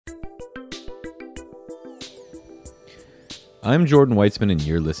I'm Jordan Weitzman, and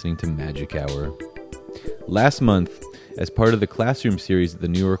you're listening to Magic Hour. Last month, as part of the Classroom series at the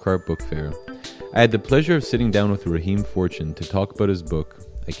New York Art Book Fair, I had the pleasure of sitting down with Rahim Fortune to talk about his book,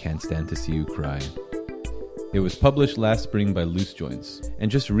 I Can't Stand to See You Cry. It was published last spring by Loose Joints, and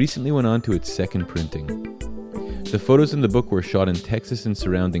just recently went on to its second printing. The photos in the book were shot in Texas and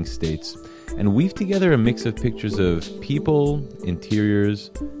surrounding states, and weave together a mix of pictures of people, interiors,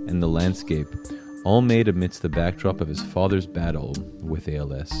 and the landscape, all made amidst the backdrop of his father's battle with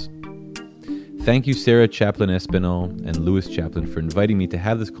ALS. Thank you, Sarah Chaplin-Espinal and Louis Chaplin, for inviting me to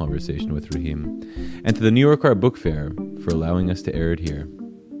have this conversation with Rahim, and to the New York Art Book Fair for allowing us to air it here.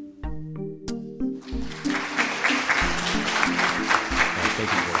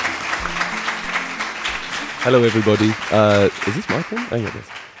 Hello, everybody. Is this my turn? Oh, yeah, it is.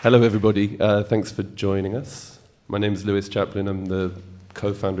 Hello, everybody. Thanks for joining us. My name is Louis Chaplin. I'm the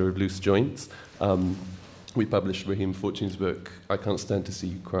co-founder of Loose Joints. We published Rahim Fortune's book, I Can't Stand to See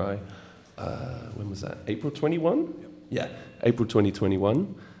You Cry. When was that? April 21? Yep. Yeah, April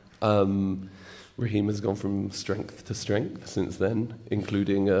 2021. Rahim has gone from strength to strength since then,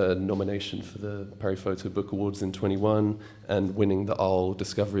 including a nomination for the Paris Photo Book Awards in 21 and winning the Arles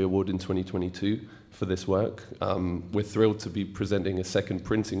Discovery Award in 2022 for this work. We're thrilled to be presenting a second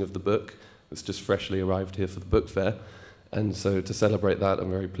printing of the book that's just freshly arrived here for the book fair. And so to celebrate that, I'm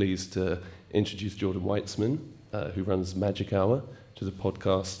very pleased to introduce Jordan Weitzman, who runs Magic Hour, which is a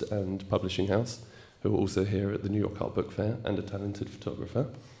podcast and publishing house, who are also here at the New York Art Book Fair and a talented photographer.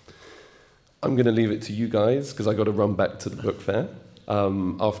 I'm going to leave it to you guys, because I got to run back to the book fair.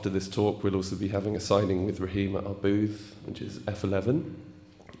 After this talk, we'll also be having a signing with Rahim at our booth, which is F11.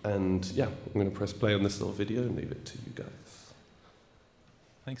 And yeah, I'm going to press play on this little video and leave it to you guys.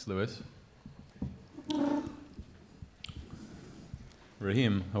 Thanks, Louis.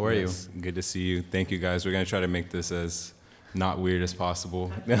 Rahim, how are you? Good to see you. Thank you, guys. We're going to try to make this as not weird as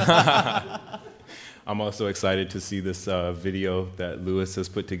possible. I'm also excited to see this video that Louis has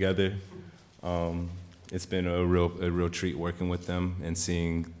put together. It's been a real treat working with them and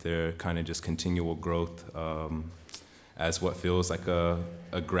seeing their kind of just continual growth as what feels like a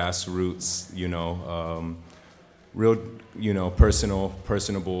grassroots, real,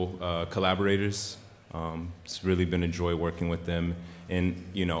 personable collaborators. It's really been a joy working with them. And,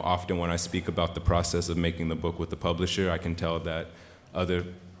 often when I speak about the process of making the book with the publisher, I can tell that other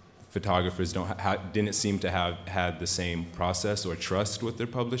photographers didn't seem to have had the same process or trust with their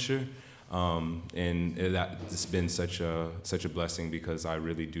publisher. And that's been such a blessing, because I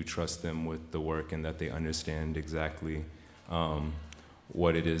really do trust them with the work and that they understand exactly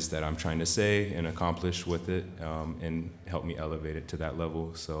what it is that I'm trying to say and accomplish with it, and help me elevate it to that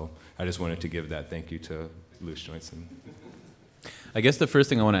level. So I just wanted to give that thank you to Loose Joints. I guess the first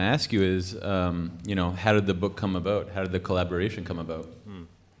thing I want to ask you is, how did the book come about? How did the collaboration come about?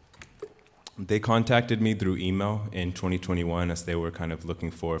 They contacted me through email in 2021 as they were kind of looking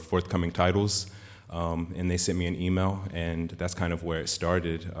for forthcoming titles, and they sent me an email, and that's kind of where it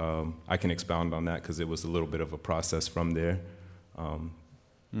started. I can expound on that because it was a little bit of a process from there.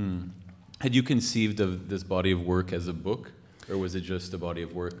 Had you conceived of this body of work as a book, or was it just a body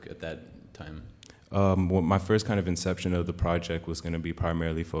of work at that time? Well, my first kind of inception of the project was going to be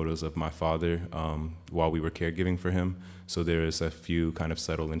primarily photos of my father while we were caregiving for him. So there is a few kind of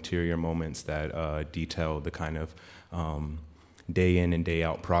subtle interior moments that detail the kind of day in and day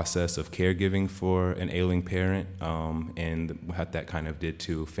out process of caregiving for an ailing parent, and what that kind of did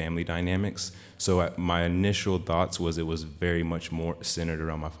to family dynamics. So my initial thoughts was it was very much more centered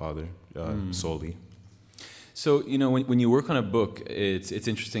around my father solely. So, when you work on a book, it's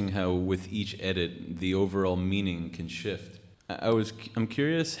interesting how with each edit, the overall meaning can shift. I'm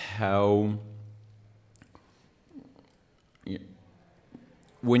curious how,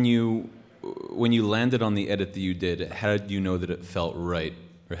 when you landed on the edit that you did, how did you know that it felt right?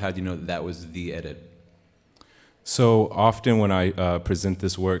 Or how did you know that was the edit? So often when I present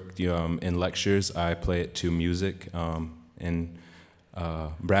this work in lectures, I play it to music, and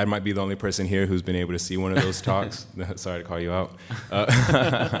Brad might be the only person here who's been able to see one of those talks. Sorry to call you out.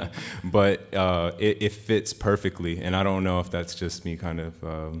 But it fits perfectly. And I don't know if that's just me kind of,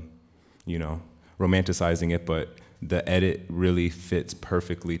 romanticizing it, but the edit really fits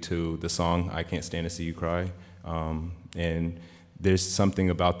perfectly to the song, I Can't Stand to See You Cry. And there's something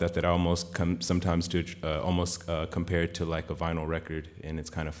about that I almost sometimes to almost compare it to like a vinyl record and its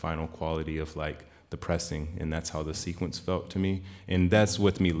kind of final quality of like the pressing, and that's how the sequence felt to me. And that's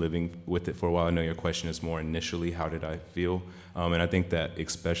with me living with it for a while. I know your question is more initially, how did I feel? And I think that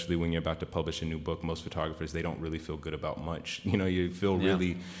especially when you're about to publish a new book, most photographers, they don't really feel good about much. You know, you feel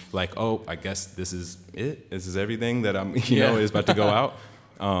really like, oh, I guess this is it. This is everything that I'm, you know, is about to go out.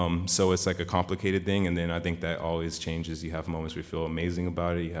 So it's like a complicated thing, and then I think that always changes. You have moments where you feel amazing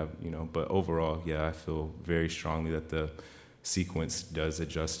about it. You have, you know, but overall, yeah, I feel very strongly that the sequence does it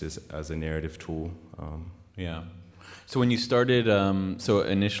justice as a narrative tool. Yeah. So when you started, so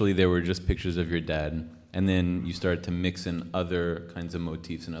initially there were just pictures of your dad, and then you started to mix in other kinds of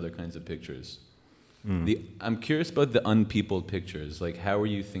motifs and other kinds of pictures. I'm curious about the unpeopled pictures. Like, how were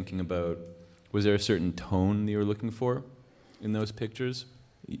you thinking about? Was there a certain tone that you were looking for in those pictures?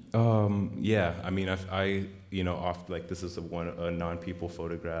 Yeah, I mean, I you know, like this is a non-people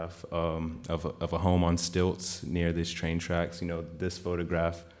photograph of a home on stilts near these train tracks. You know, this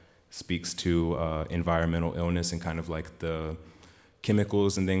photograph speaks to environmental illness and kind of like the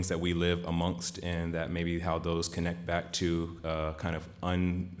chemicals and things that we live amongst, and that maybe how those connect back to kind of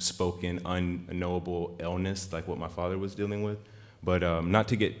unspoken, unknowable illness, like what my father was dealing with. But not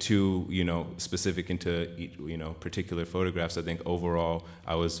to get too, you know, specific into, you know, particular photographs. I think overall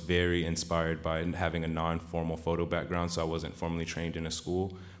I was very inspired by having a non-formal photo background, so I wasn't formally trained in a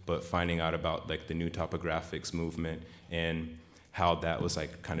school, but finding out about like the new topographics movement and how that was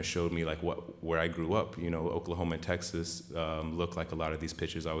like kind of showed me like where I grew up. You know, Oklahoma and Texas look like a lot of these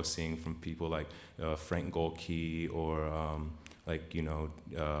pictures I was seeing from people like Frank Goldkey or like, you know,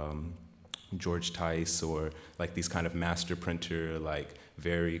 George Tice, or like these kind of master printer, like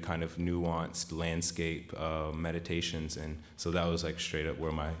very kind of nuanced landscape meditations. And so that was like straight up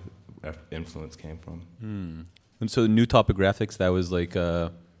where my influence came from. And so new topographics, that was like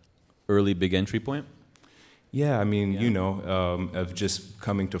a early big entry point? Yeah, I mean, you know, of just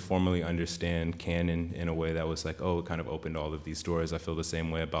coming to formally understand Canon in a way that was like, oh, it kind of opened all of these doors. I feel the same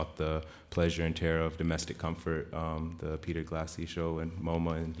way about the Pleasure and Terror of Domestic Comfort, the Peter Glassy show and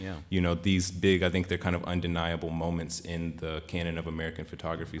MoMA. And, you know, these big, I think they're kind of undeniable moments in the canon of American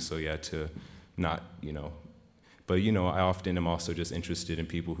photography. So, yeah, to not, you know, but, you know, I often am also just interested in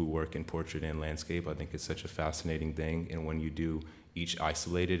people who work in portrait and landscape. I think it's such a fascinating thing. And when you do each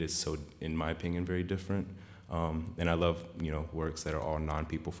isolated, it's so, in my opinion, very different. And I love, you know, works that are all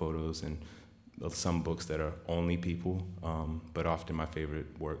non-people photos, and some books that are only people. But often my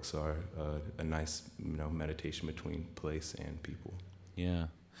favorite works are a nice, you know, meditation between place and people. Yeah.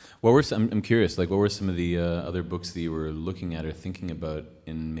 What were some, I'm curious, like what were some of the other books that you were looking at or thinking about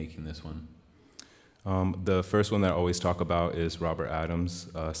in making this one? The first one that I always talk about is Robert Adams'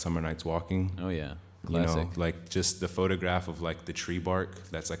 Summer Nights Walking. Oh, yeah. Classic. You know, like just the photograph of like the tree bark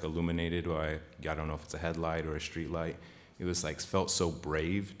that's like illuminated by, I don't know if it's a headlight or a street light. It was like, felt so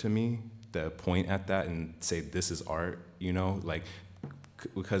brave to me to point at that and say, this is art, you know, like,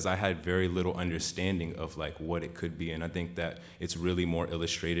 because I had very little understanding of like what it could be. And I think that it's really more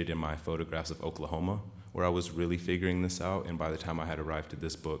illustrated in my photographs of Oklahoma, where I was really figuring this out. And by the time I had arrived at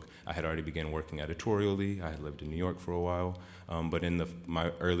this book, I had already begun working editorially. I had lived in New York for a while. But in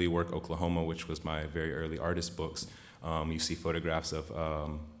my early work, Oklahoma, which was my very early artist books, you see photographs of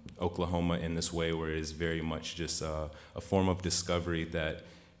Oklahoma in this way where it is very much just a form of discovery that,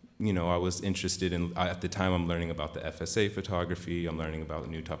 you know, I was interested in. At the time, I'm learning about the FSA photography. I'm learning about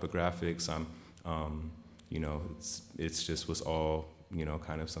new topographics. You know, it's just was all, you know,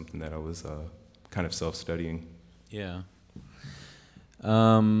 kind of something that I was kind of self-studying. Yeah.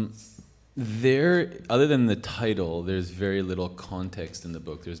 There, other than the title, there's very little context in the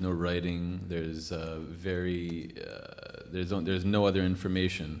book. There's no writing. There's there's no other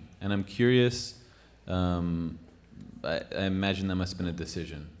information. And I'm curious. I imagine that must have been a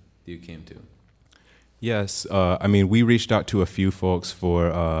decision that you came to. Yes, I mean, we reached out to a few folks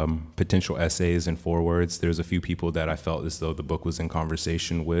for potential essays and forewords. There's a few people that I felt as though the book was in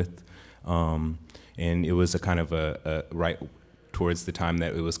conversation with, and it was a kind of a right towards the time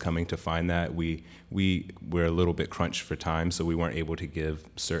that it was coming to find that. We were a little bit crunched for time, so we weren't able to give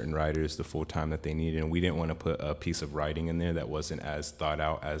certain writers the full time that they needed, and we didn't want to put a piece of writing in there that wasn't as thought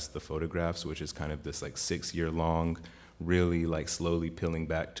out as the photographs, which is kind of this like 6-year-long, really like slowly peeling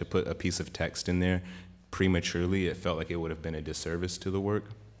back. To put a piece of text in there prematurely, it felt like it would have been a disservice to the work.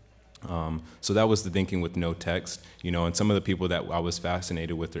 So that was the thinking with no text, you know, and some of the people that I was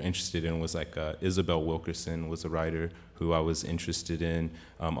fascinated with or interested in was like Isabel Wilkerson was a writer who I was interested in.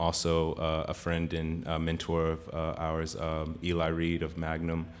 Also a friend and mentor of ours, Eli Reed of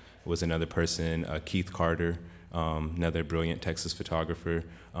Magnum was another person, Keith Carter, another brilliant Texas photographer.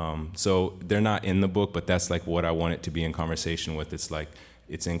 So they're not in the book, but that's like what I want it to be in conversation with.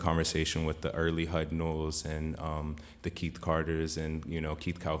 It's in conversation with the early Hudnalls and the Keith Carters and,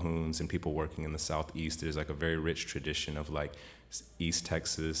 Keith Calhouns and people working in the Southeast. There's like a very rich tradition of like East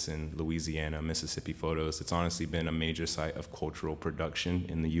Texas and Louisiana, Mississippi photos. It's honestly been a major site of cultural production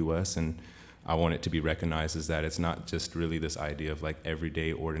in the U.S., and I want it to be recognized as that. It's not just really this idea of like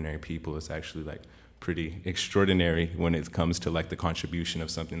everyday, ordinary people. It's actually like pretty extraordinary when it comes to like the contribution of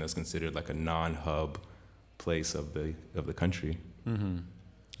something that's considered like a non-hub place of the country. Mm-hmm.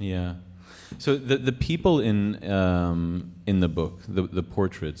 Yeah. So the people in the book, the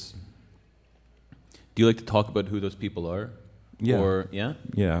portraits, do you like to talk about who those people are? Yeah. Or, yeah?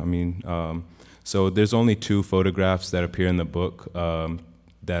 Yeah, I mean, so there's only 2 photographs that appear in the book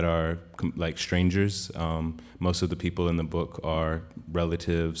that are like strangers. Most of the people in the book are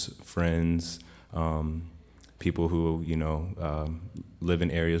relatives, friends, people who, live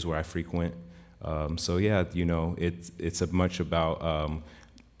in areas where I frequent. So yeah, it's much about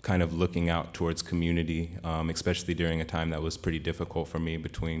kind of looking out towards community, especially during a time that was pretty difficult for me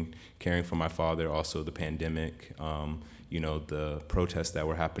between caring for my father, also the pandemic, the protests that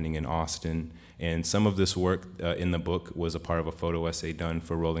were happening in Austin. And some of this work in the book was a part of a photo essay done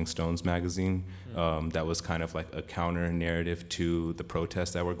for Rolling Stones magazine that was kind of like a counter narrative to the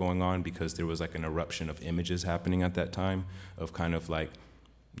protests that were going on, because there was like an eruption of images happening at that time of kind of like,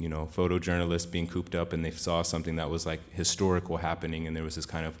 photojournalists being cooped up, and they saw something that was like historical happening, and there was this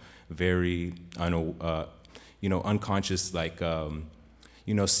kind of very, unconscious, like,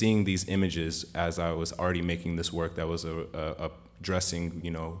 seeing these images as I was already making this work that was addressing,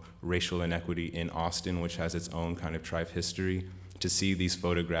 racial inequity in Austin, which has its own kind of trife history. To see these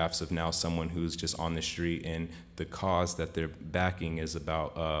photographs of now someone who's just on the street, and the cause that they're backing is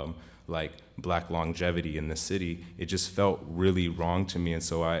about like Black longevity in the city, it just felt really wrong to me. And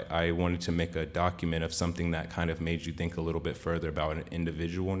so I wanted to make a document of something that kind of made you think a little bit further about an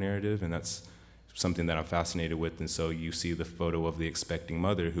individual narrative, and that's something that I'm fascinated with. And so you see the photo of the expecting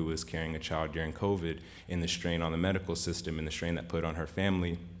mother who was carrying a child during COVID, and the strain on the medical system and the strain that put on her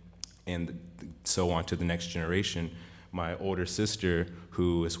family, and so on to the next generation. My older sister,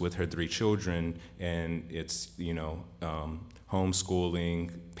 who is with her 3 children, and it's, homeschooling,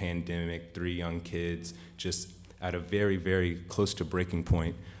 pandemic, 3 young kids, just at a very, very close to breaking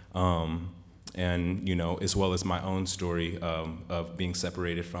point. And, as well as my own story of being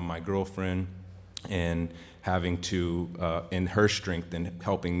separated from my girlfriend and having to, and her strength in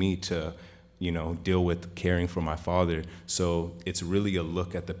helping me to, deal with caring for my father. So it's really a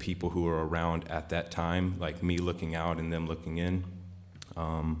look at the people who are around at that time, like me looking out and them looking in.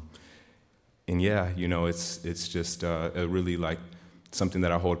 And yeah, it's just a really like something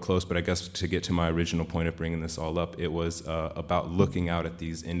that I hold close. But I guess to get to my original point of bringing this all up, it was about looking out at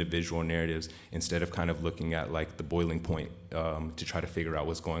these individual narratives instead of kind of looking at like the boiling point to try to figure out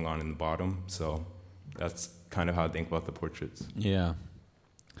what's going on in the bottom. So that's kind of how I think about the portraits. Yeah.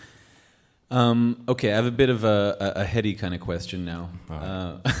 Okay, I have a bit of a heady kind of question now.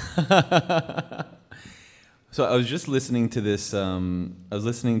 So I was just listening to this. I was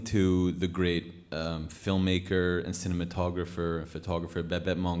listening to the great filmmaker and cinematographer and photographer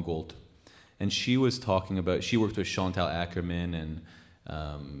Babette Mongolt, and she was talking about. She worked with Chantal Ackerman, and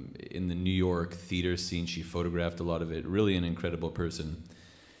in the New York theater scene, she photographed a lot of it. Really, an incredible person.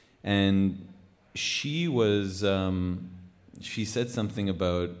 And she was. She said something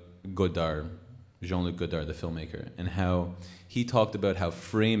about Godard, Jean-Luc Godard, the filmmaker, and how he talked about how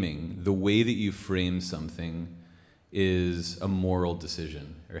framing, the way that you frame something, is a moral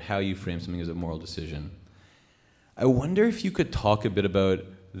decision, or how you frame something is a moral decision. I wonder if you could talk a bit about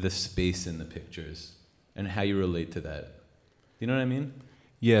the space in the pictures and how you relate to that. You know what I mean?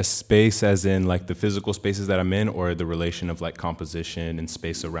 Yes, space as in like the physical spaces that I'm in, or the relation of like composition and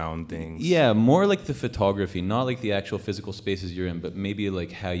space around things? Yeah, more like the photography, not like the actual physical spaces you're in, but maybe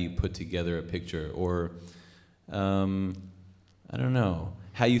like how you put together a picture, or I don't know,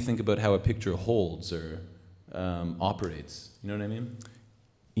 how you think about how a picture holds or operates. You know what I mean?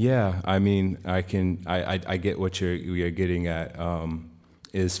 Yeah, I mean, I get what you're getting at.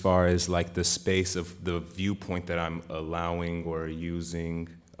 As far as like the space of the viewpoint that I'm allowing or using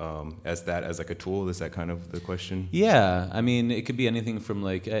as like a tool, is that kind of the question? Yeah, I mean, it could be anything from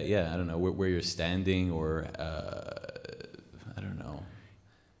like, I don't know, where you're standing, or I don't know.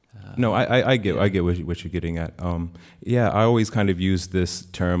 No, I get what you're getting at. Yeah, I always kind of use this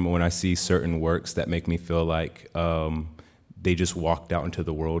term when I see certain works that make me feel like they just walked out into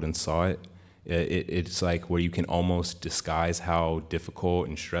the world and saw it. it's like where you can almost disguise how difficult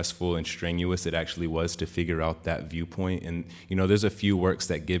and stressful and strenuous it actually was to figure out that viewpoint. And there's a few works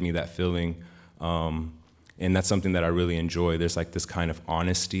that give me that feeling, and that's something that I really enjoy. There's like this kind of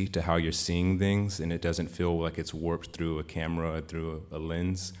honesty to how you're seeing things, and it doesn't feel like it's warped through a camera or through a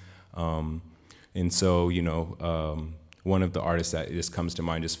lens. And so one of the artists that just comes to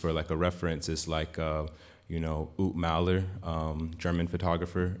mind just for like a reference is like Ute Mahler, German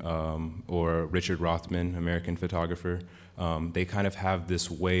photographer, or Richard Rothman, American photographer. They kind of have this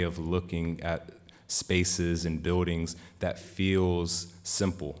way of looking at spaces and buildings that feels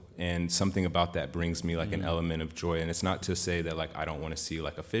simple, and something about that brings me like an element of joy. And it's not to say that like I don't want to see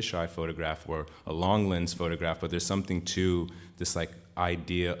like a fisheye photograph or a long lens photograph, but there's something to this like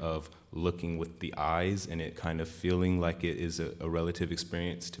idea of looking with the eyes and it kind of feeling like it is a relative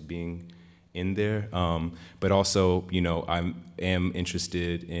experience to being in there. But also, I am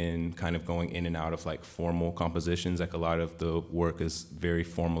interested in kind of going in and out of like formal compositions. Like a lot of the work is very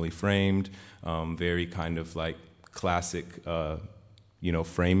formally framed, very kind of like classic,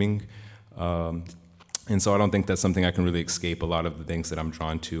 framing. And so I don't think that's something I can really escape. A lot of the things that I'm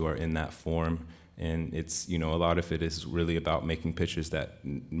drawn to are in that form. And it's, a lot of it is really about making pictures that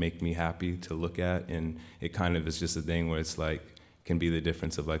make me happy to look at. And it kind of is just a thing where it's like, can be the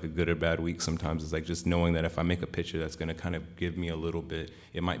difference of like a good or bad week. Sometimes it's like just knowing that if I make a picture that's going to kind of give me a little bit,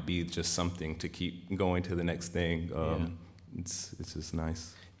 it might be just something to keep going to the next thing. It's just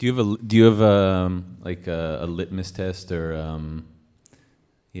nice. Do you have like a litmus test or I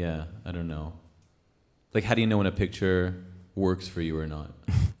don't know. Like how do you know when a picture works for you or not?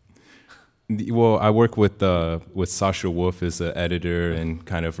 Well, I work with Sasha Wolf as an editor and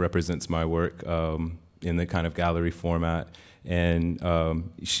kind of represents my work in the kind of gallery format. And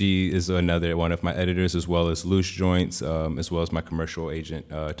she is another one of my editors, as well as Loose Joints, as well as my commercial agent,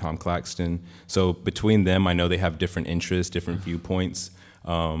 Tom Claxton. So between them, I know they have different interests, different viewpoints.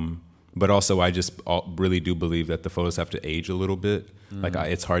 But also, I just really do believe that the photos have to age a little bit. Like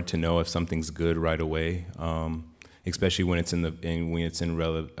it's hard to know if something's good right away, especially when it's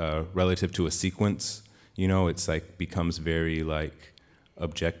relative to a sequence. It's like becomes very like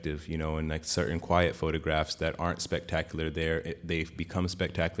objective, and like certain quiet photographs that aren't spectacular they've become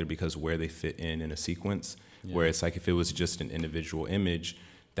spectacular because where they fit in a sequence, where it's like if it was just an individual image,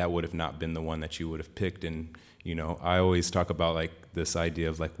 that would have not been the one that you would have picked. And I always talk about like this idea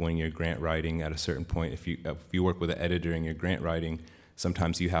of like when you're grant writing at a certain point, if you work with an editor and you're grant writing,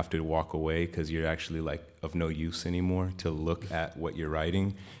 sometimes you have to walk away because you're actually like of no use anymore to look at what you're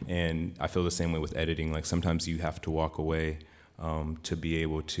writing. And I feel the same way with editing. Like sometimes you have to walk away to be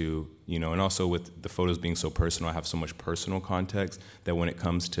able to, and also with the photos being so personal, I have so much personal context that when it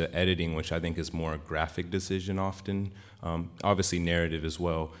comes to editing, which I think is more a graphic decision often, obviously narrative as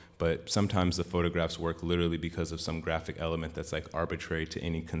well, but sometimes the photographs work literally because of some graphic element that's like arbitrary to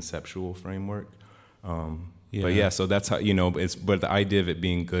any conceptual framework. But so that's how, but the idea of it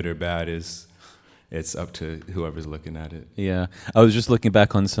being good or bad it's up to whoever's looking at it. Yeah, I was just looking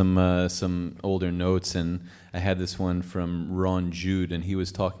back on some older notes, and I had this one from Ron Jude, and he was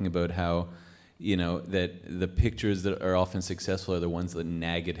talking about how, that the pictures that are often successful are the ones that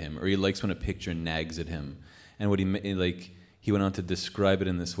nag at him, or he likes when a picture nags at him. And what he went on to describe it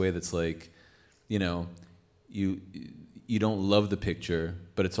in this way that's like, you don't love the picture,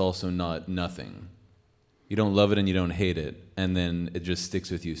 but it's also not nothing. You don't love it and you don't hate it, and then it just sticks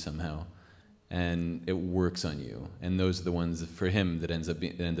with you somehow. And it works on you, and those are the ones for him that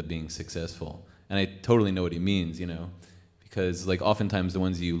end up being successful. And I totally know what he means, because like oftentimes the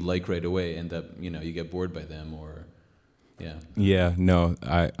ones you like right away end up, you get bored by them, or Yeah, no,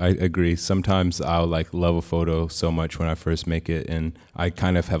 I agree. Sometimes I'll like love a photo so much when I first make it, and I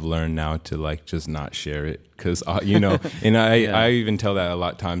kind of have learned now to like just not share it, because and I even tell that a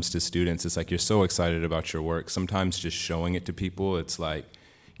lot of times to students. It's like you're so excited about your work. Sometimes just showing it to people, it's like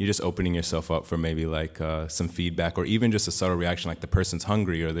you're just opening yourself up for maybe like some feedback, or even just a subtle reaction, like the person's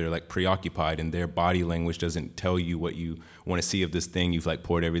hungry or they're like preoccupied and their body language doesn't tell you what you want to see of this thing you've like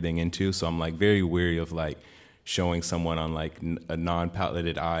poured everything into. So I'm like very weary of like showing someone on like a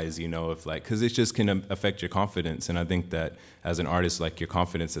non-paleted eyes, if like, because it just can affect your confidence. And I think that as an artist, like your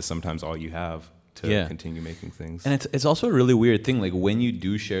confidence is sometimes all you have to continue making things. And it's also a really weird thing. Like when you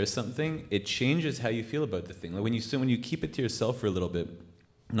do share something, it changes how you feel about the thing. Like when you keep it to yourself for a little bit.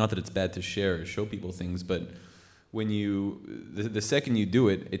 Not that it's bad to share or show people things, but when the second you do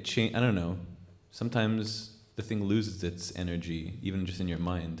it, I don't know. Sometimes the thing loses its energy, even just in your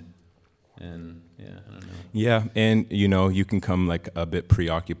mind. And yeah, I don't know. Yeah, and you can come like a bit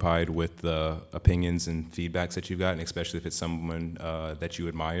preoccupied with the opinions and feedbacks that you've gotten, especially if it's someone that you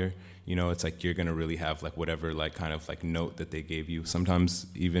admire. It's like you're gonna really have like whatever like kind of like note that they gave you. Sometimes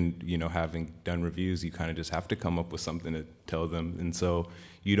even having done reviews, you kind of just have to come up with something to tell them, and so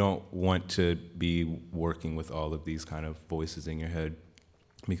you don't want to be working with all of these kind of voices in your head,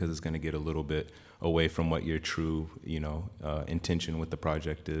 because it's going to get a little bit away from what your true, intention with the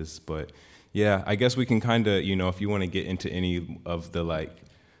project is. But yeah, I guess we can kind of, if you want to get into any of the like,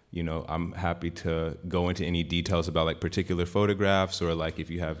 I'm happy to go into any details about like particular photographs, or like if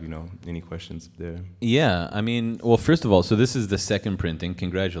you have, any questions there. Yeah, I mean, well, first of all, so this is the second printing.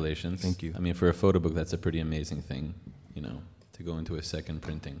 Congratulations. Thank you. I mean, for a photo book, that's a pretty amazing thing, to go into a second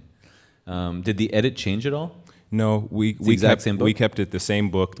printing. Did the edit change at all? No, we kept it the same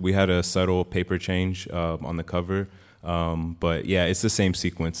book. We had a subtle paper change on the cover, but yeah, it's the same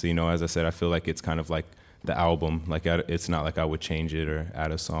sequence. As I said, I feel like it's kind of like the album. Like it's not like I would change it or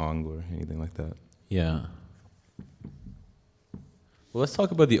add a song or anything like that. Yeah. Well, let's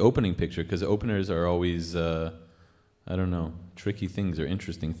talk about the opening picture, because openers are always, tricky things or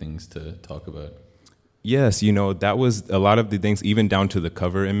interesting things to talk about. Yes, that was a lot of the things, even down to the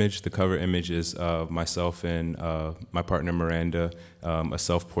cover image. The cover image is myself and my partner Miranda, a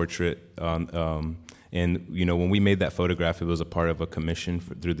self-portrait. And, when we made that photograph, it was a part of a commission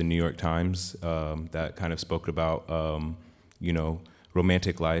through the New York Times that kind of spoke about,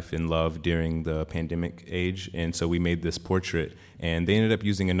 romantic life and love during the pandemic age. And so we made this portrait, and they ended up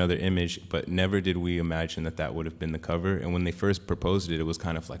using another image, but never did we imagine that would have been the cover. And when they first proposed it, it was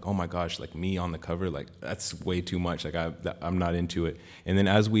kind of like, oh my gosh, like me on the cover, like that's way too much. Like I'm not into it. And then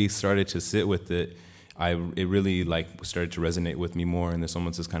as we started to sit with it, it really like started to resonate with me more. And there's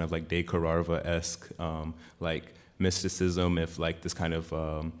almost this kind of like De Cararva-esque like mysticism, if like this kind of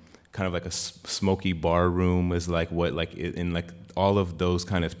like a smoky bar room is like what like in like all of those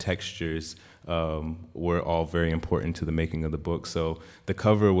kind of textures were all very important to the making of the book. So the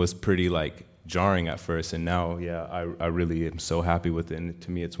cover was pretty like jarring at first, and now I really am so happy with it, and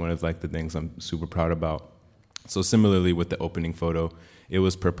to me it's one of like the things I'm super proud about. So similarly with the opening photo, it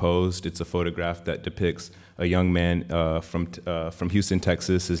was proposed. It's a photograph that depicts a young man from Houston,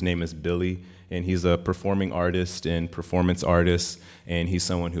 Texas. His name is Billy, and he's a performing artist and performance artist, and he's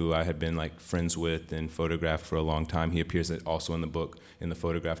someone who I had been like friends with and photographed for a long time. He appears also in the book in the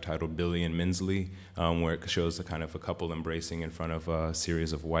photograph titled Billy and Minsley, where it shows a kind of a couple embracing in front of a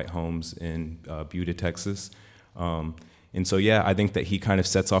series of white homes in Buda, Texas. And so, I think that he kind of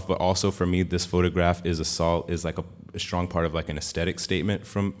sets off, but also for me, this photograph is like a strong part of like an aesthetic statement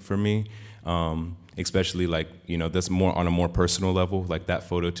for me, especially like, that's more on a more personal level. Like that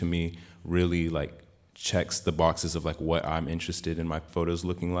photo to me really like checks the boxes of like what I'm interested in my photos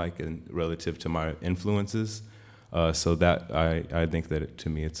looking like and relative to my influences. So that I think that to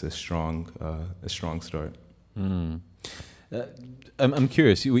me it's a strong start. Mm. I'm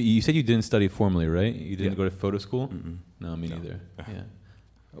curious. You said you didn't study formally, right? You didn't go to photo school? Mm-mm. No, me neither. Yeah.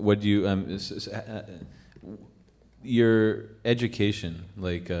 What do you your education,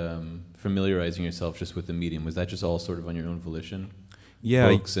 like familiarizing yourself just with the medium, was that just all sort of on your own volition? Yeah.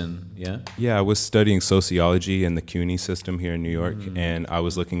 Books and Yeah, I was studying sociology in the CUNY system here in New York, and I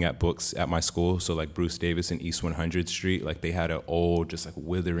was looking at books at my school. So like Bruce Davis and East 100th Street, like they had an old, just like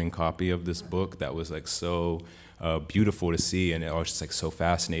withering copy of this book that was like so beautiful to see, and I was just like so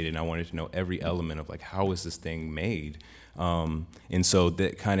fascinated, and I wanted to know every element of like how is this thing made. And so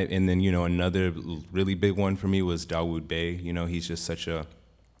that kind of, and then another really big one for me was Dawood Bey. He's just such a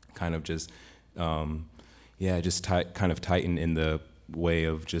kind of just kind of titan in the way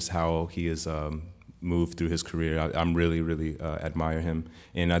of just how he has moved through his career. I'm really admire him,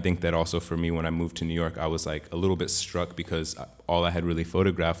 and I think that also for me when I moved to New York, I was like a little bit struck because all I had really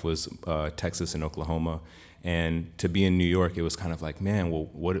photographed was Texas and Oklahoma. And to be in New York, it was kind of like, man, well,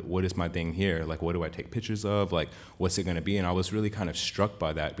 what is my thing here? Like, what do I take pictures of? Like, what's it going to be? And I was really kind of struck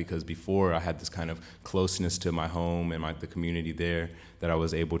by that because before I had this kind of closeness to my home and the community there that I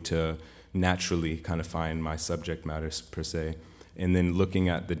was able to naturally kind of find my subject matters per se. And then looking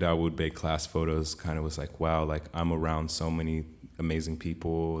at the Dawood Bey class photos kind of was like, wow, like I'm around so many amazing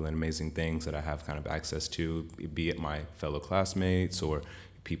people and amazing things that I have kind of access to, be it my fellow classmates or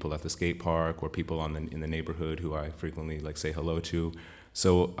people at the skate park or people in the neighborhood who I frequently like say hello to.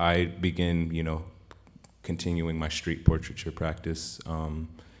 So I begin, continuing my street portraiture practice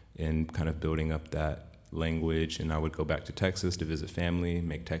and kind of building up that language. And I would go back to Texas to visit family,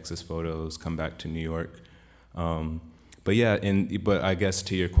 make Texas photos, come back to New York. But I guess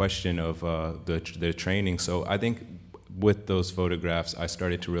to your question of the training, so I think with those photographs, I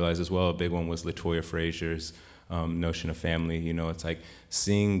started to realize as well, a big one was LaToya Frazier's notion of family. You know, it's like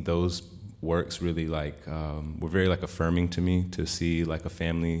seeing those works really like were very like affirming to me, to see like a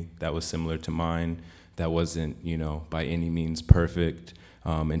family that was similar to mine, that wasn't, you know, by any means perfect,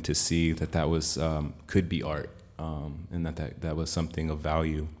 and to see that that was could be art, and that was something of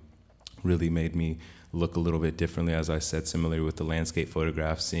value, really made me look a little bit differently. As I said, similarly with the landscape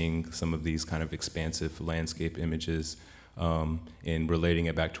photographs, seeing some of these kind of expansive landscape images, and relating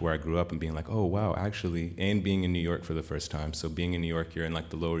it back to where I grew up and being like, oh wow, actually, and being in New York for the first time. So being in New York, you're in like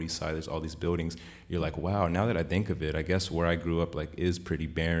the Lower East Side, there's all these buildings. You're like, wow, now that I think of it, I guess where I grew up like is pretty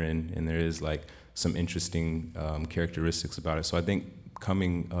barren, and there is like some interesting characteristics about it. So I think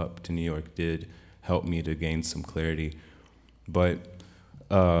coming up to New York did help me to gain some clarity. But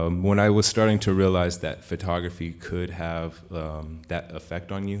when I was starting to realize that photography could have that effect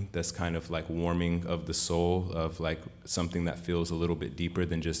on you, that's kind of like warming of the soul, of like something that feels a little bit deeper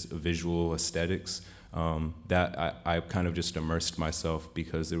than just visual aesthetics, that I kind of just immersed myself,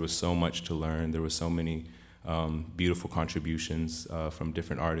 because there was so much to learn. There were so many beautiful contributions from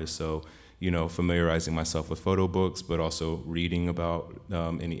different artists. So, you know, familiarizing myself with photo books, but also reading about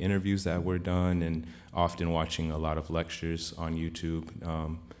any interviews that were done, and often watching a lot of lectures on YouTube.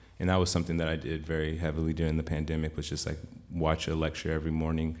 And that was something that I did very heavily during the pandemic, was just like watch a lecture every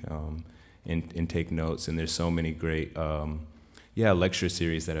morning, and take notes. And there's so many great lecture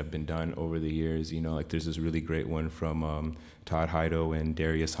series that have been done over the years. You know, like there's this really great one from Todd Heido and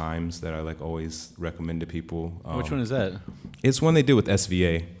Darius Himes that I like always recommend to people. Which one is that? It's one they did with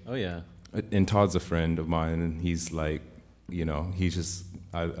SVA. Oh yeah. And Todd's a friend of mine, and he's like, you know, he's just,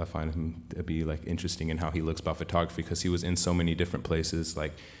 I find him to be like interesting in how he looks about photography, because he was in so many different places.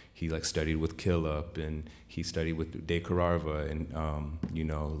 Like he like studied with Killup, and he studied with De Cararva, and you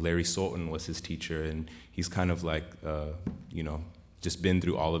know, Larry Sultan was his teacher, and he's kind of like, you know, just been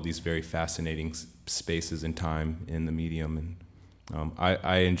through all of these very fascinating spaces and time in the medium, and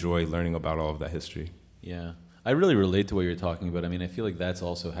I enjoy learning about all of that history. Yeah. I really relate to what you're talking about. I mean, I feel like that's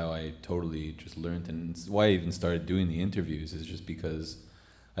also how I totally just learned, and it's why I even started doing the interviews, is just because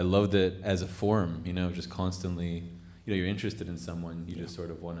I loved it as a form, you know, just constantly, you know, you're interested in someone, you just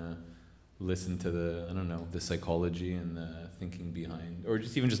sort of want to listen to the, I don't know, the psychology and the thinking behind, or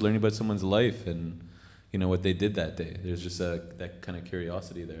just even just learning about someone's life and, you know, what they did that day. There's just that kind of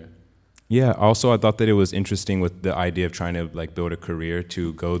curiosity there. Yeah, also I thought that it was interesting with the idea of trying to like build a career,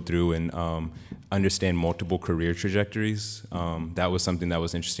 to go through and understand multiple career trajectories. That was something that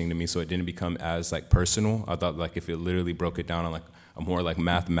was interesting to me, so it didn't become as like personal. I thought like if it literally broke it down on like a more like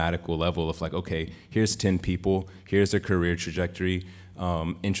mathematical level of like, okay, here's 10 people, here's their career trajectory,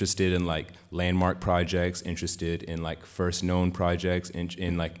 interested in like landmark projects, interested in like first known projects,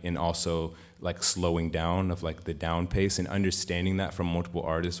 and also like slowing down of like the down pace, and understanding that from multiple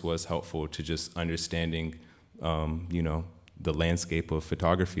artists was helpful to just understanding, you know, the landscape of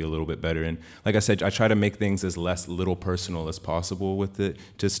photography a little bit better. And like I said, I try to make things as little personal as possible with it,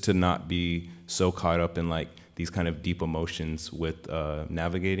 just to not be so caught up in like these kind of deep emotions with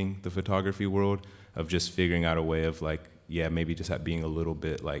navigating the photography world, of just figuring out a way of like, yeah, maybe just being a little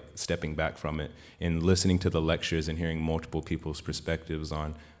bit like stepping back from it and listening to the lectures and hearing multiple people's perspectives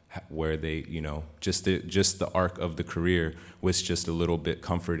on where they, you know, just the arc of the career was just a little bit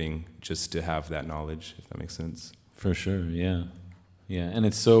comforting, just to have that knowledge, if that makes sense. For sure, yeah. Yeah, and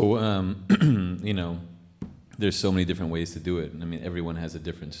it's so, you know, there's so many different ways to do it. I mean, everyone has a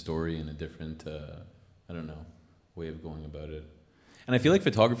different story and a different, I don't know, way of going about it. And I feel like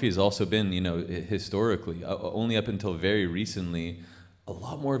photography has also been, you know, historically, only up until very recently, a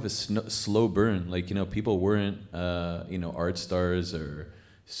lot more of a slow burn. Like, you know, people weren't, you know, art stars or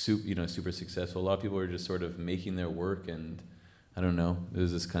super successful. A lot of people were just sort of making their work, and I don't know, it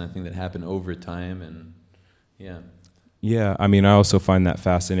was this kind of thing that happened over time, and yeah. Yeah, I mean, I also find that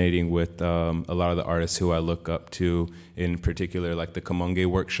fascinating with a lot of the artists who I look up to, in particular, like the Kamonge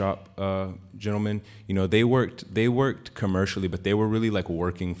Workshop gentlemen. You know, they worked commercially, but they were really like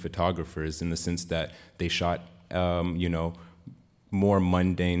working photographers, in the sense that they shot, you know, more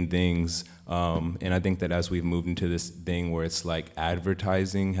mundane things. And I think that as we've moved into this thing where it's like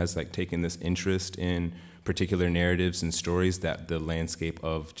advertising has like taken this interest in particular narratives and stories, that the landscape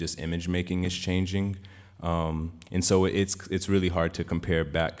of just image making is changing. And so it's really hard to compare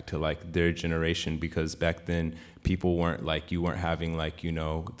back to like their generation, because back then people weren't like, you weren't having like, you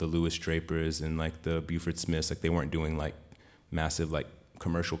know, the Louis Drapers and like the Buford Smiths, like they weren't doing like massive like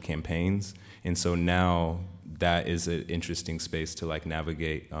commercial campaigns. And so now that is an interesting space to like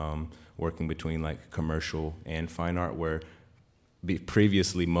navigate, working between like commercial and fine art, where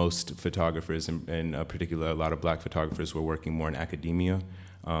previously most photographers, in particular a lot of black photographers, were working more in academia.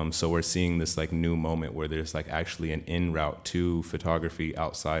 So we're seeing this like new moment where there's like actually an in route to photography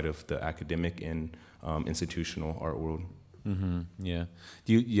outside of the academic and institutional art world. Mm-hmm. Yeah.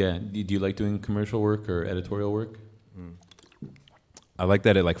 Do you like doing commercial work or editorial work? I like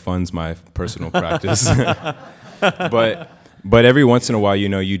that it like funds my personal practice, but every once in a while,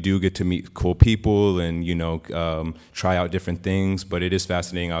 you do get to meet cool people and try out different things. But it is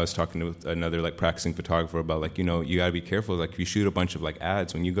fascinating. I was talking to another like practicing photographer about like you got to be careful. Like if you shoot a bunch of like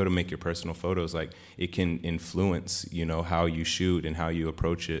ads, when you go to make your personal photos, like it can influence how you shoot and how you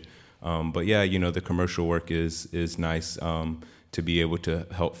approach it. But yeah, the commercial work is nice to be able to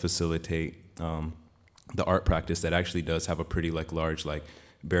help facilitate the art practice that actually does have a pretty like large like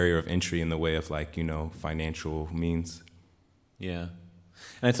barrier of entry in the way of like financial means. Yeah,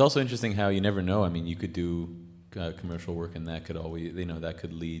 and it's also interesting how you never know. I mean, you could do commercial work, and that could always that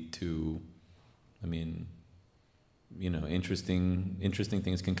could lead to, I mean, interesting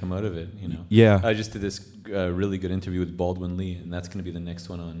things can come out of it. Yeah. I just did this really good interview with Baldwin Lee, and that's going to be the next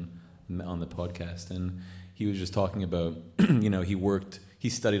one on the podcast. And he was just talking about he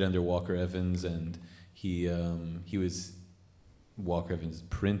studied under Walker Evans, and he was Walker Evans'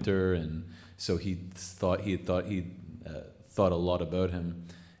 printer, and so he thought a lot about him.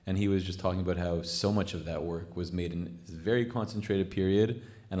 And he was just talking about how so much of that work was made in a very concentrated period,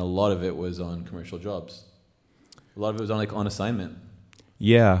 and a lot of it was on commercial jobs. A lot of it was on assignment.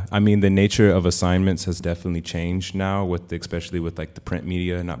 Yeah, I mean, the nature of assignments has definitely changed now, especially with like the print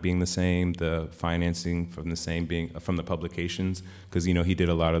media not being the same, the financing being from the publications, because he did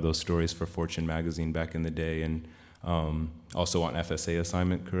a lot of those stories for Fortune magazine back in the day, and also on FSA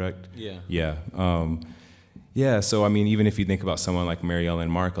assignment, correct? Yeah. Yeah. So I mean, even if you think about someone like Mary Ellen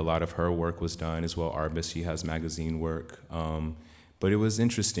Mark, a lot of her work was done as well. Arbus, she has magazine work. But it was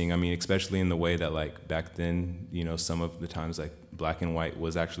interesting. I mean, especially in the way that like back then, some of the times like black and white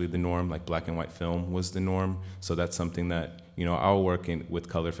was actually the norm, like black and white film was the norm. So that's something that, I'll work with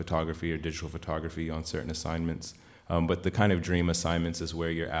color photography or digital photography on certain assignments. But the kind of dream assignments is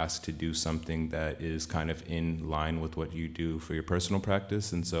where you're asked to do something that is kind of in line with what you do for your personal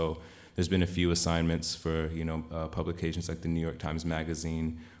practice. And so there's been a few assignments for, publications like the New York Times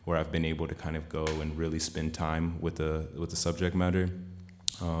Magazine, where I've been able to kind of go and really spend time with the subject matter.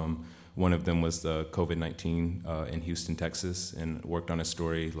 One of them was the COVID-19 in Houston, Texas, and worked on a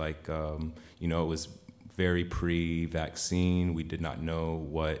story like, it was very pre-vaccine. We did not know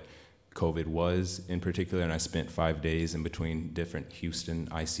what COVID was in particular, and I spent 5 days in between different Houston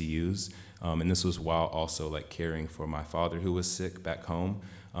ICUs. And this was while also like caring for my father who was sick back home.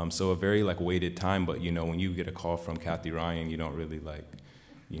 So a very like weighted time, but when you get a call from Kathy Ryan, you don't really like,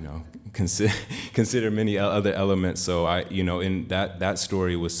 consider many other elements. So in that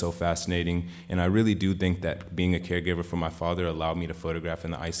story was so fascinating, and I really do think that being a caregiver for my father allowed me to photograph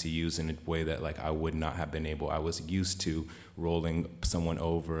in the ICUs in a way that like I would not have been able. I was used to rolling someone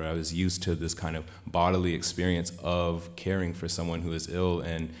over. I was used to this kind of bodily experience of caring for someone who is ill,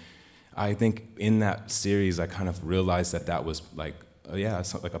 and I think in that series I kind of realized that was like,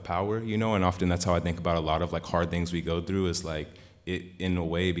 it's like a power, and often that's how I think about a lot of like hard things we go through, is like it in a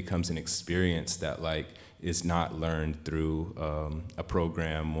way becomes an experience that like is not learned through a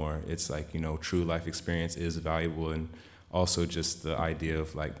program, or it's like, true life experience is valuable, and also just the idea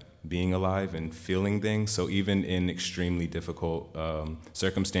of like being alive and feeling things. So even in extremely difficult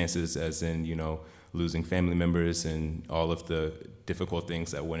circumstances, as in, losing family members and all of the difficult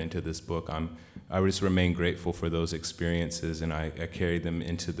things that went into this book, I just remain grateful for those experiences, and I carry them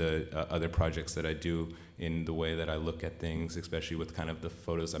into the other projects that I do in the way that I look at things, especially with kind of the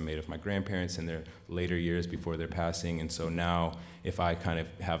photos I made of my grandparents in their later years before their passing. And so now, if I kind of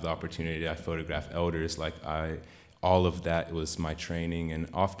have the opportunity, I photograph elders, like all of that was my training, and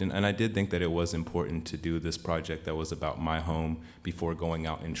I did think that it was important to do this project that was about my home before going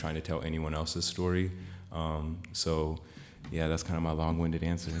out and trying to tell anyone else's story. So yeah, that's kind of my long-winded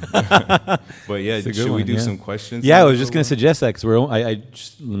answer. But yeah, should we do some questions? Yeah, I was just going to suggest that, because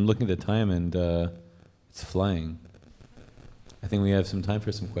I'm looking at the time, and it's flying. I think we have some time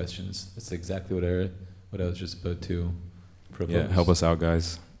for some questions. That's exactly what I was just about to propose. Yeah, help us out,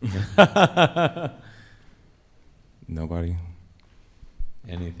 guys. Nobody?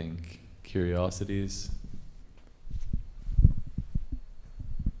 Anything? Curiosities?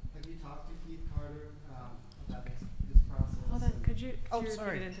 Have you talked to Keith Carter about his process? Hold on, could you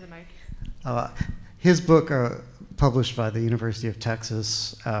sorry. get into the mic? His book, published by the University of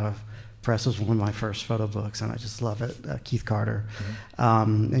Texas, Press was one of my first photo books, and I just love it. Keith Carter.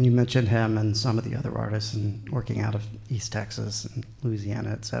 And you mentioned him and some of the other artists and working out of East Texas and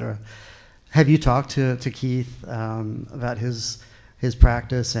Louisiana, et cetera. Have you talked to Keith about his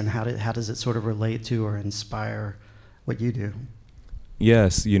practice, and how does it sort of relate to or inspire what you do?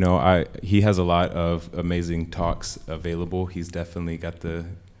 Yes, he has a lot of amazing talks available. He's definitely got the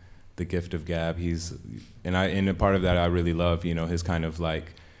gift of gab. And a part of that I really love, his kind of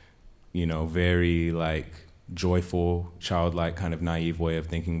like, very like joyful, childlike, kind of naive way of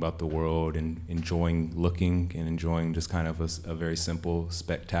thinking about the world and enjoying looking and enjoying just kind of a very simple,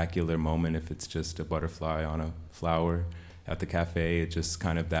 spectacular moment. If it's just a butterfly on a flower at the cafe, it's just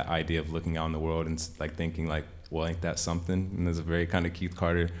kind of that idea of looking out in the world and like thinking like, well, ain't that something? And there's a very kind of Keith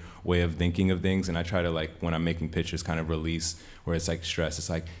Carter way of thinking of things. And I try to, like, when I'm making pictures, kind of release where it's like stress. It's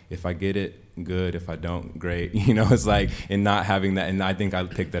like, if I get it, good. If I don't, great. It's like, and not having that. And I think I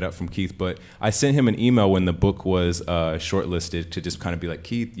picked that up from Keith. But I sent him an email when the book was shortlisted to just kind of be like,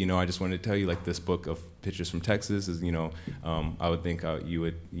 Keith, I just wanted to tell you, like, this book of pictures from Texas is, I would think you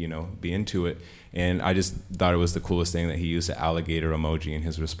would, be into it. And I just thought it was the coolest thing that he used an alligator emoji in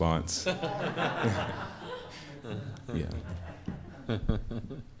his response. Yeah. Thank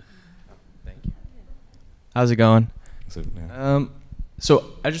you. How's it going? So, yeah. So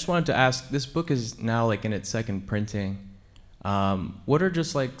I just wanted to ask, this book is now like in its second printing. What are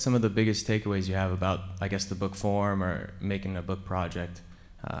just like some of the biggest takeaways you have about, I guess, the book form or making a book project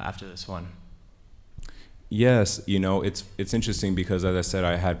after this one? Yes, it's interesting because, as I said,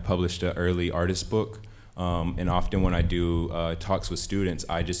 I had published an early artist book. And often when I do talks with students,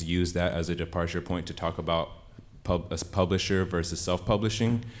 I just use that as a departure point to talk about a publisher versus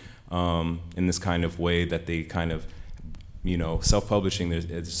self-publishing in this kind of way that they kind of, self-publishing,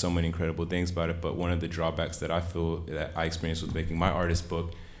 there's so many incredible things about it, but one of the drawbacks that I feel that I experienced with making my artist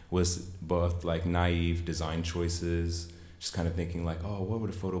book was both like naive design choices, just kind of thinking like, oh, what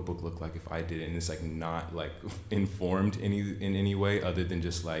would a photo book look like if I did it? And it's like not like informed in any way other than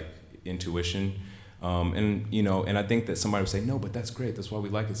just like intuition. And I think that somebody would say, no, but that's great. That's why we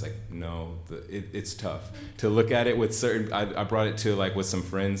like it. It's like, no, it's tough to look at it with certain. I brought it to like with some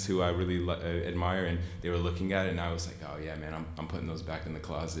friends who I really admire, and they were looking at it, and I was like, oh yeah, man, I'm putting those back in the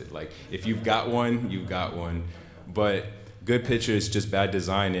closet. Like if you've got one, you've got one. But good pictures, just bad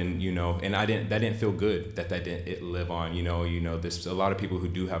design, and that didn't feel good. That didn't live on. There's a lot of people who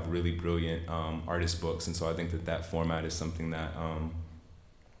do have really brilliant artist books, and so I think that format is something that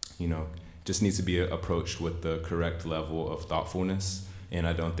just needs to be approached with the correct level of thoughtfulness. And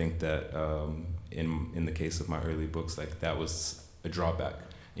I don't think that in the case of my early books, like that was a drawback.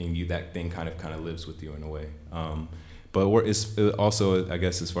 And that thing kind of lives with you in a way. But it's also, I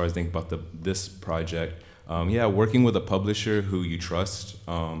guess, as far as thinking about this project, working with a publisher who you trust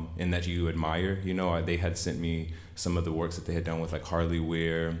and that you admire. They had sent me some of the works that they had done with like Harley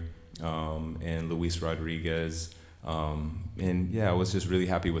Weir and Luis Rodriguez. I was just really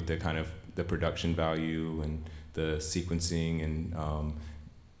happy with the production value and the sequencing and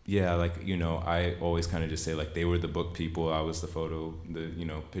I always kind of just say like they were the book people, I was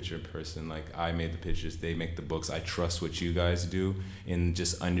the picture person. Like I made the pictures, they make the books. I trust what you guys do, and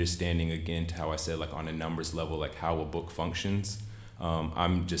just understanding again to how I said like on a numbers level like how a book functions.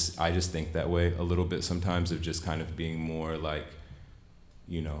 I just think that way a little bit sometimes of just kind of being more like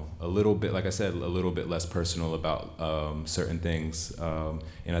a little bit, like I said, a little bit less personal about certain things.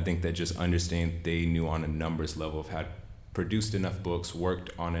 And I think that just understanding they knew on a numbers level, had produced enough books, worked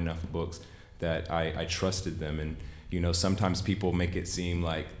on enough books, that I trusted them. And, sometimes people make it seem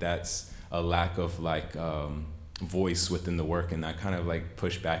like that's a lack of like voice within the work. And I kind of like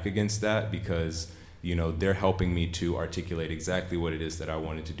push back against that because, they're helping me to articulate exactly what it is that I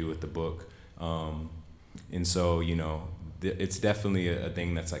wanted to do with the book. And so, it's definitely a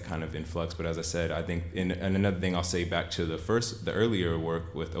thing that's like kind of in flux. But as I said, I think, and another thing I'll say back to the earlier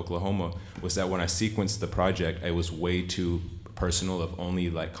work with Oklahoma was that when I sequenced the project, it was way too personal of only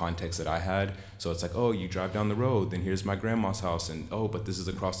like context that I had. So it's like, oh, you drive down the road, then here's my grandma's house, and oh, but this is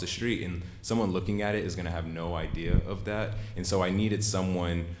across the street, and someone looking at it is gonna have no idea of that. And so I needed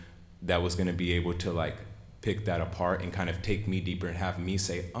someone that was gonna be able to like pick that apart and kind of take me deeper and have me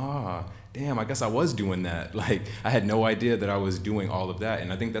say, damn, I guess I was doing that. Like, I had no idea that I was doing all of that.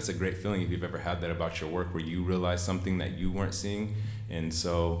 And I think that's a great feeling if you've ever had that about your work where you realize something that you weren't seeing. And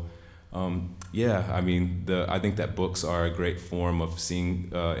so, I think that books are a great form of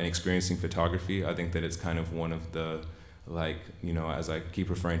seeing and experiencing photography. I think that it's kind of one of the, like, as I keep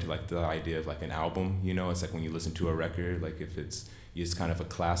referring to like the idea of like an album, it's like when you listen to a record, like if it's kind of a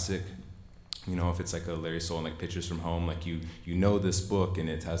classic, you know, if it's like a Larry Soul, like Pictures from Home, like you know this book and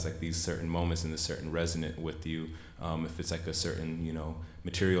it has like these certain moments and a certain resonant with you. If it's like a certain, you know,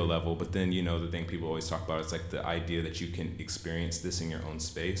 material level, but then, you know, the thing people always talk about is like the idea that you can experience this in your own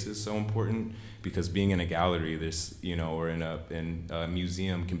space is so important, because being in a gallery, there's, you know, or in a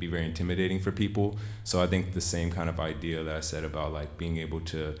museum can be very intimidating for people. So I think the same kind of idea that I said about like being able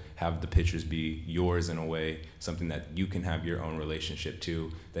to have the pictures be yours in a way, something that you can have your own relationship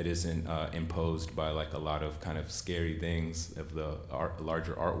to, that isn't imposed by like a lot of kind of scary things of the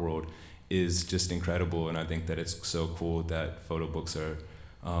larger art world, is just incredible. And I think that it's so cool that photo books are,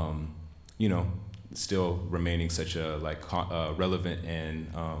 you know, still remaining such a like relevant and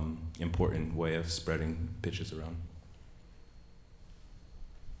important way of spreading pictures around.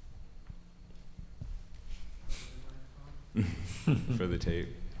 For the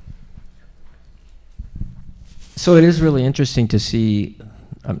tape. So it is really interesting to see.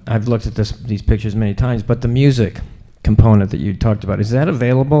 I've looked at these pictures many times, but the music component that you talked about, is that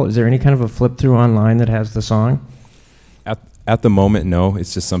available? Is there any kind of a flip through online that has the song? At the moment, no.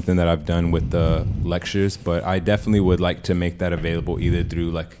 It's just something that I've done with the lectures, but I definitely would like to make that available either through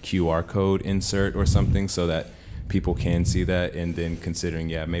like a QR code insert or something, so that people can see that, and then considering,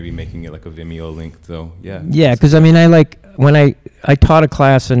 maybe making it like a Vimeo link. So yeah, because I mean, I like when I taught a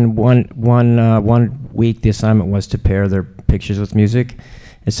class, and one week the assignment was to pair their pictures with music.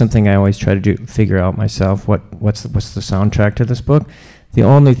 It's something I always try to figure out myself. What's the soundtrack to this book? The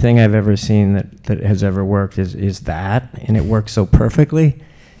only thing I've ever seen that has ever worked is that, and it works so perfectly.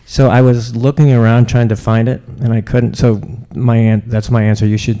 So I was looking around trying to find it, and I couldn't. So that's my answer.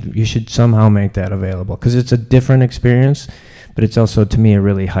 You should somehow make that available, because it's a different experience, but it's also, to me, a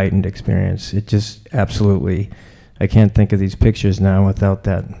really heightened experience. It just absolutely, I can't think of these pictures now without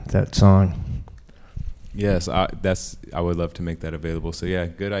that song. Yes, I would love to make that available. So yeah,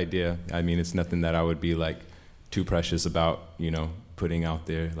 good idea. I mean, it's nothing that I would be like too precious about, you know, putting out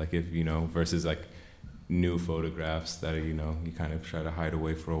there, like, if, you know, versus like new photographs that are, you know, you kind of try to hide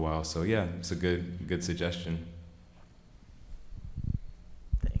away for a while. So yeah, it's a good suggestion.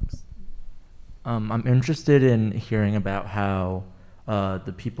 Thanks. I'm interested in hearing about how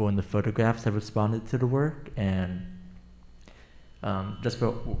the people in the photographs have responded to the work, and just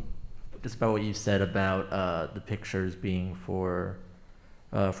about what you said about the pictures being for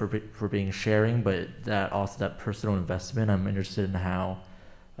being sharing, but that personal investment. I'm interested in how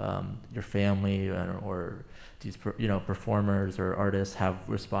your family or these performers or artists have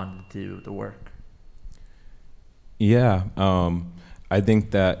responded to the work. Yeah, I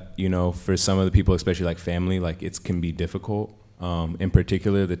think that, you know, for some of the people, especially like family, like it can be difficult. In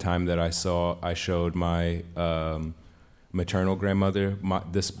particular, the time that I showed my maternal grandmother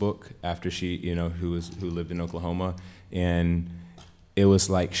this book after she, you know, who lived in Oklahoma, and it was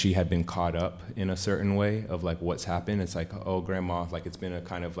like she had been caught up in a certain way of like what's happened. It's like, oh, grandma, like it's been a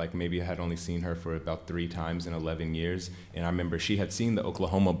kind of like, maybe I had only seen her for about 3 times in 11 years. And I remember she had seen the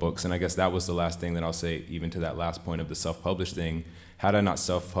Oklahoma books, and I guess that was the last thing that I'll say, even to that last point of the self-published thing. Had I not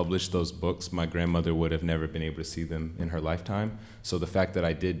self-published those books, my grandmother would have never been able to see them in her lifetime. So the fact that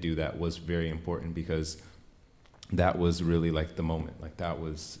I did do that was very important, because that was really like the moment. Like that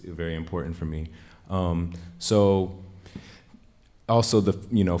was very important for me. So also the,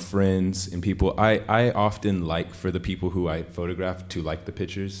 you know, friends and people, I often like for the people who I photograph to like the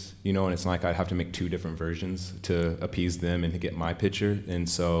pictures, you know, and it's not like I'd have to make 2 different versions to appease them and to get my picture. And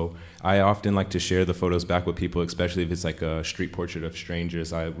so I often like to share the photos back with people, especially if it's like a street portrait of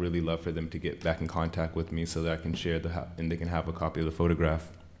strangers. I really love for them to get back in contact with me so that I can share and they can have a copy of the photograph.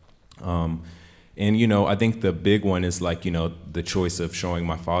 And, you know, I think the big one is like, you know, the choice of showing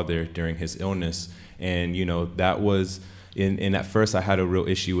my father during his illness. And, you know, that was, and at first I had a real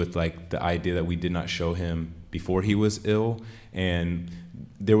issue with like the idea that we did not show him before he was ill. And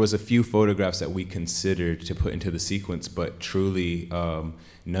there was a few photographs that we considered to put into the sequence, but truly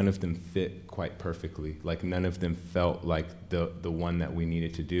none of them fit quite perfectly. Like none of them felt like the one that we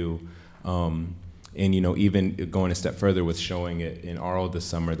needed to do. And, you know, even going a step further with showing it in Arl this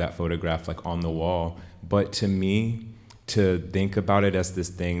summer, that photograph like on the wall. But to me, to think about it as this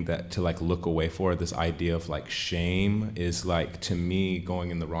thing that to like look away for, this idea of like shame, is like, to me,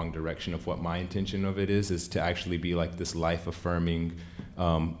 going in the wrong direction of what my intention of it is to actually be like this life affirming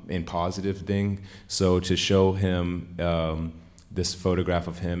and positive thing. So to show him this photograph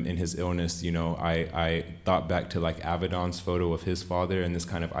of him in his illness, you know, I thought back to like Avedon's photo of his father and this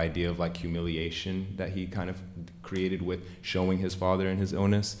kind of idea of like humiliation that he kind of created with showing his father in his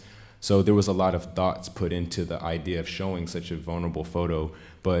illness. So there was a lot of thoughts put into the idea of showing such a vulnerable photo.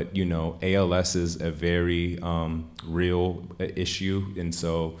 But, you know, ALS is a very real issue. And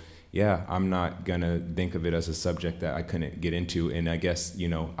so yeah, I'm not gonna think of it as a subject that I couldn't get into. And I guess,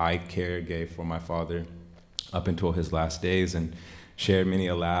 I gave for my father up until his last days and shared many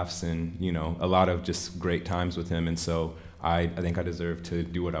laughs and, a lot of just great times with him. And so I think I deserve to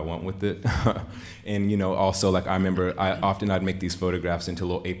do what I want with it. And, also, like, I remember I'd make these photographs into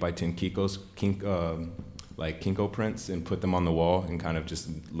little 8x10 Kinko prints and put them on the wall and kind of just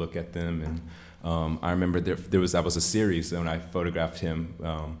look at them. And I remember that was a series when I photographed him.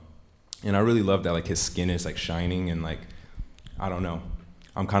 And I really love that, like, his skin is, like, shining and, like, I don't know.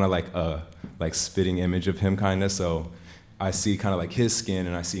 I'm kind of like a spitting image of him, kind of. So I see kind of like his skin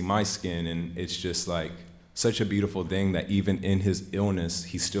and I see my skin, and it's just like such a beautiful thing that even in his illness,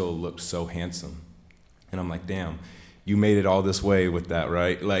 he still looked so handsome. And I'm like, damn, you made it all this way with that,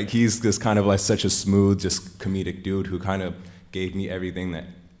 right? Like, he's just kind of like such a smooth, just comedic dude who kind of gave me everything that,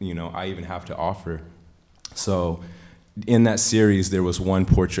 I even have to offer. So in that series, there was one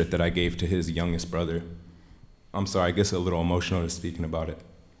portrait that I gave to his youngest brother. I'm sorry, I guess a little emotional just speaking about it.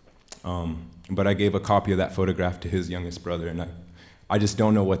 But I gave a copy of that photograph to his youngest brother, and I just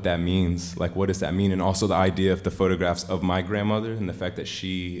don't know what that means. Like, what does that mean? And also the idea of the photographs of my grandmother and the fact that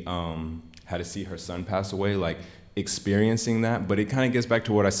she had to see her son pass away, like, experiencing that. But it kind of gets back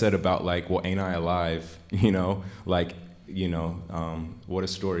to what I said about, like, well, ain't I alive? What a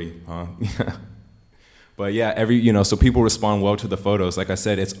story, huh? But yeah, so people respond well to the photos. Like I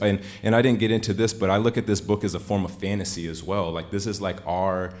said, and I didn't get into this, but I look at this book as a form of fantasy as well. Like, this is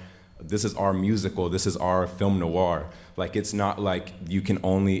our musical, this is our film noir. Like, it's not like you can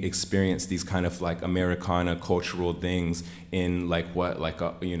only experience these kind of like Americana cultural things in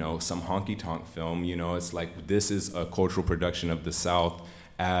some honky tonk film. It's like, this is a cultural production of the South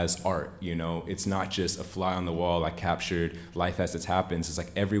as art. It's not just a fly on the wall. I captured life as it happens. It's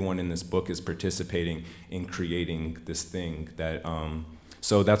like everyone in this book is participating in creating this thing that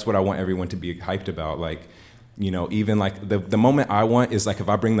so that's what I want everyone to be hyped about. Like, even like the moment I want is like if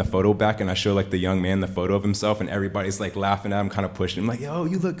I bring the photo back and I show like the young man the photo of himself and everybody's like laughing at him, kind of pushing him, like, yo,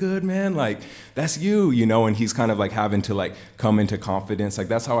 you look good, man, like, that's you, and he's kind of like having to like come into confidence. Like,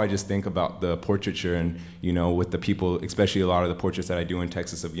 that's how I just think about the portraiture. And with the people, especially a lot of the portraits that I do in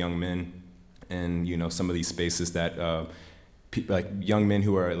Texas of young men and some of these spaces that like young men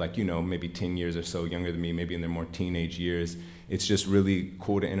who are like maybe 10 years or so younger than me, maybe in their more teenage years. It's just really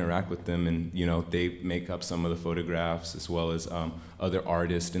cool to interact with them, and they make up some of the photographs, as well as other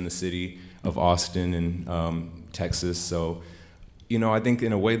artists in the city of Austin and Texas. So I think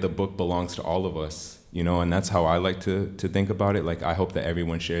in a way the book belongs to all of us, and that's how I like to think about it. Like, I hope that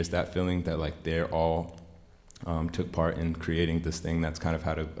everyone shares that feeling, that like they're all took part in creating this thing that's kind of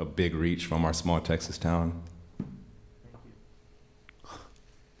had a big reach from our small Texas town.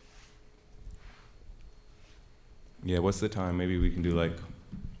 Yeah, what's the time? Maybe we can do like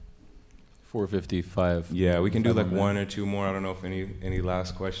 4:55. Yeah, we can do like one or two more. I don't know if any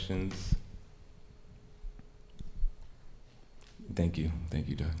last questions. Thank you,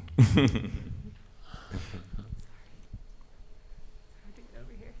 Doug.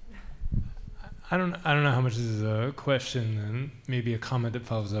 I don't know how much this is a question and maybe a comment that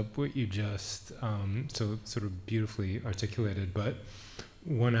follows up what you just so sort of beautifully articulated, but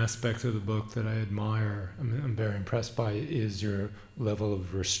one aspect of the book that I admire, I'm very impressed by, is your level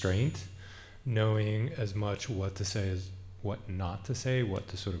of restraint, knowing as much what to say as what not to say, what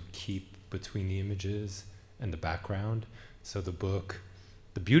to sort of keep between the images and the background. So the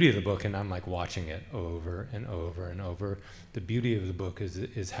beauty of the book, and I'm like watching it over and over and over, the beauty of the book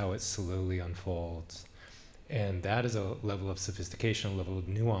is how it slowly unfolds. And that is a level of sophistication, a level of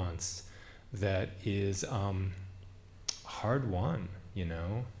nuance that is hard won.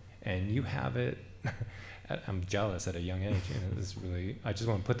 And you have it. I'm jealous at a young age. This really, I just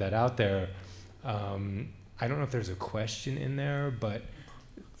want to put that out there. I don't know if there's a question in there, but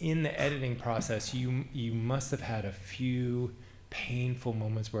in the editing process, you must have had a few painful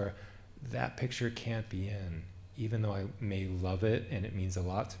moments where that picture can't be in, even though I may love it and it means a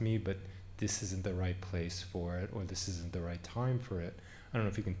lot to me, but this isn't the right place for it, or this isn't the right time for it. I don't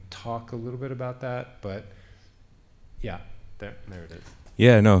know if you can talk a little bit about that, but yeah. There it is.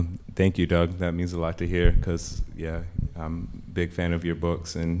 Yeah, no, thank you, Doug. That means a lot to hear, because, yeah, I'm a big fan of your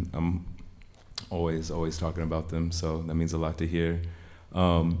books, and I'm always talking about them, so that means a lot to hear.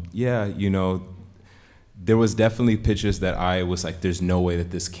 There was definitely pictures that I was like, there's no way that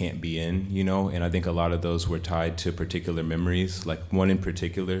this can't be in, and I think a lot of those were tied to particular memories. Like, one in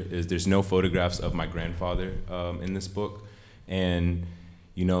particular is there's no photographs of my grandfather in this book, and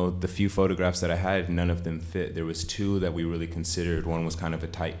the few photographs that I had, none of them fit. There was two that we really considered. One was kind of a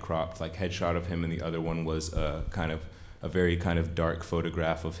tight cropped like headshot of him, and the other one was kind of a very kind of dark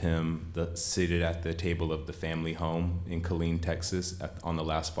photograph of him seated at the table of the family home in Killeen, Texas, on the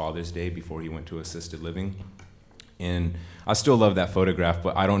last Father's Day before he went to assisted living. And I still love that photograph,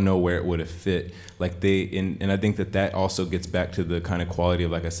 but I don't know where it would have fit. And I think that also gets back to the kind of quality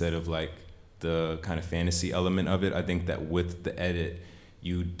of, like I said, of like the kind of fantasy element of it. I think that with the edit,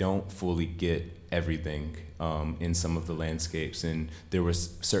 you don't fully get everything in some of the landscapes. And there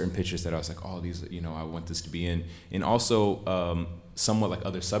was certain pictures that I was like, oh, these, I want this to be in. And also somewhat like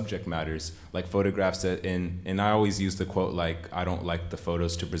other subject matters, like photographs that, and I always use the quote, like, I don't like the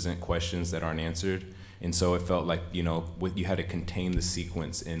photos to present questions that aren't answered. And so it felt like, you had to contain the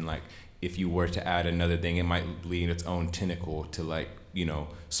sequence, and like, if you were to add another thing, it might lead its own tentacle to like,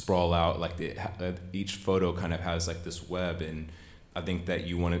 sprawl out. Like each photo kind of has like this web, and I think that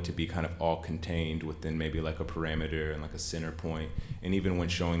you want it to be kind of all contained within maybe like a parameter and like a center point. And even when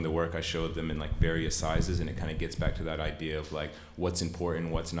showing the work, I showed them in like various sizes, and it kind of gets back to that idea of like what's important,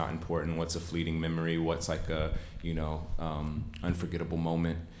 what's not important, what's a fleeting memory, what's like a, unforgettable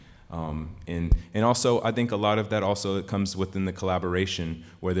moment. And also, I think a lot of that also comes within the collaboration,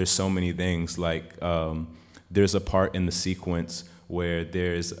 where there's so many things. Like there's a part in the sequence where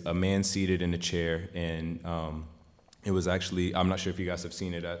there's a man seated in a chair, and it was actually, I'm not sure if you guys have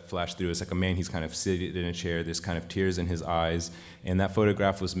seen it, I flashed through. It's like a man, he's kind of seated in a chair, there's kind of tears in his eyes, and that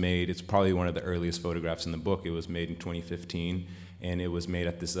photograph was made, it's probably one of the earliest photographs in the book. It was made in 2015, and it was made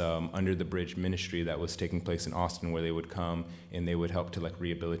at this Under the Bridge ministry that was taking place in Austin, where they would come and they would help to like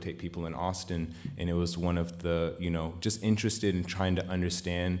rehabilitate people in Austin. And it was one of the, just interested in trying to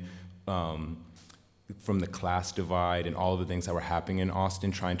understand from the class divide and all of the things that were happening in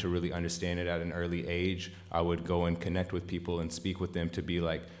Austin, trying to really understand it at an early age. I would go and connect with people and speak with them to be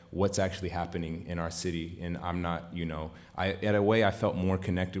like, what's actually happening in our city? And I'm not, in a way I felt more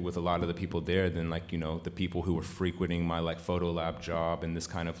connected with a lot of the people there than like, the people who were frequenting my like photo lab job and this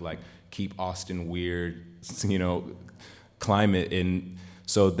kind of like keep Austin weird, climate. And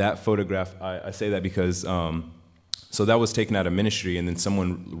so that photograph, I say that because, so that was taken at a ministry, and then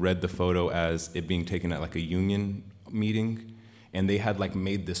someone read the photo as it being taken at like a union meeting, and they had like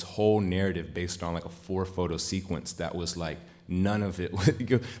made this whole narrative based on like a 4-photo sequence that was like none of it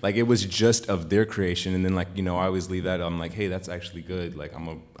like it was just of their creation. And then like I always leave that, I'm like, hey, that's actually good, like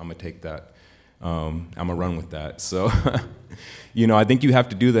I'm gonna take that, I'm gonna run with that. So I think you have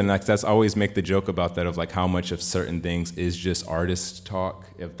to do that, and that's always make the joke about that of like how much of certain things is just artist talk,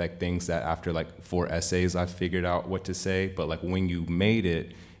 of like things that after like 4 essays I figured out what to say, but like when you made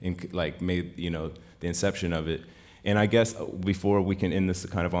it and like made the inception of it. And I guess before we can end this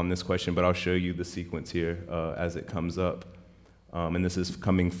kind of on this question, but I'll show you the sequence here as it comes up. And this is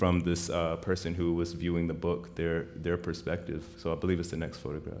coming from this person who was viewing the book, their perspective. So I believe it's the next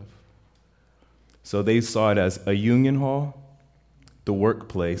photograph. So they saw it as a union hall, the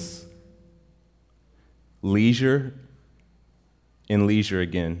workplace, leisure, and leisure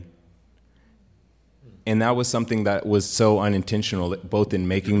again. And that was something that was so unintentional, both in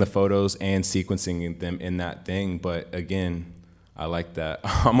making the photos and sequencing them in that thing. But again, I like that.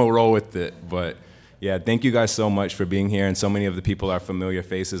 I'm gonna roll with it. But yeah, thank you guys so much for being here. And so many of the people are familiar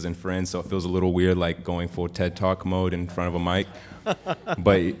faces and friends, so it feels a little weird like going full TED Talk mode in front of a mic.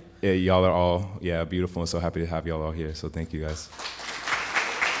 But y'all are all, beautiful, and so happy to have y'all all here. So thank you guys.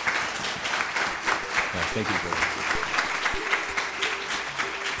 Thank you, brother.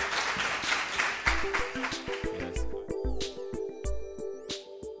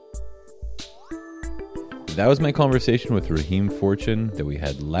 That was my conversation with Rahim Fortune that we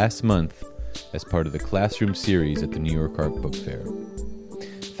had last month as part of the Classroom series at the New York Art Book Fair.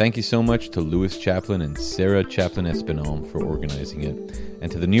 Thank you so much to Louis Chaplin and Sarah Chaplin-Espinal for organizing it, and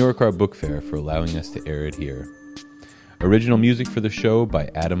to the New York Art Book Fair for allowing us to air it here. Original music for the show by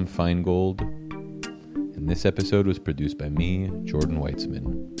Adam Feingold, and this episode was produced by me, Jordan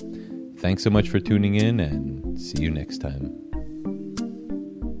Weitzman. Thanks so much for tuning in, and see you next time.